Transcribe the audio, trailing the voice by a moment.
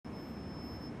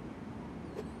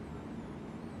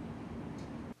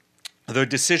The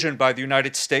decision by the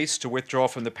United States to withdraw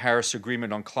from the Paris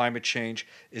Agreement on climate change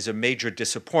is a major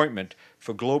disappointment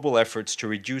for global efforts to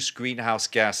reduce greenhouse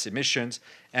gas emissions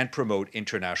and promote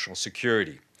international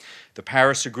security. The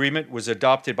Paris Agreement was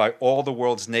adopted by all the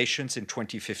world's nations in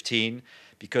 2015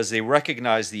 because they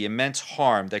recognize the immense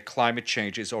harm that climate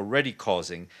change is already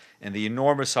causing and the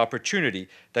enormous opportunity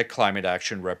that climate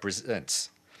action represents.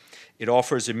 It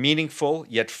offers a meaningful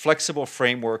yet flexible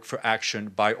framework for action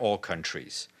by all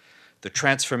countries. The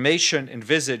transformation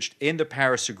envisaged in the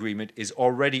Paris Agreement is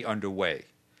already underway.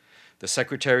 The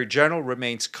Secretary-General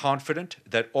remains confident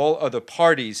that all other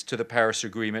parties to the Paris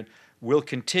Agreement will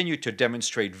continue to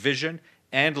demonstrate vision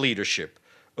and leadership,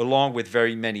 along with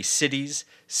very many cities,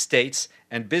 states,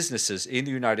 and businesses in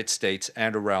the United States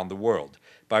and around the world,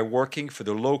 by working for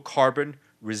the low-carbon,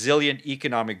 resilient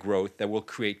economic growth that will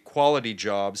create quality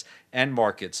jobs and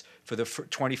markets for the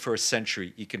 21st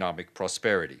century economic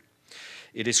prosperity.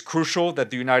 It is crucial that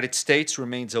the United States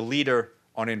remains a leader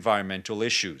on environmental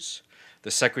issues.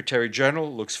 The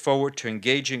Secretary-General looks forward to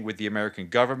engaging with the American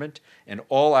government and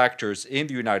all actors in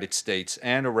the United States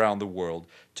and around the world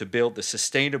to build the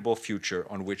sustainable future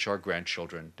on which our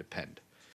grandchildren depend.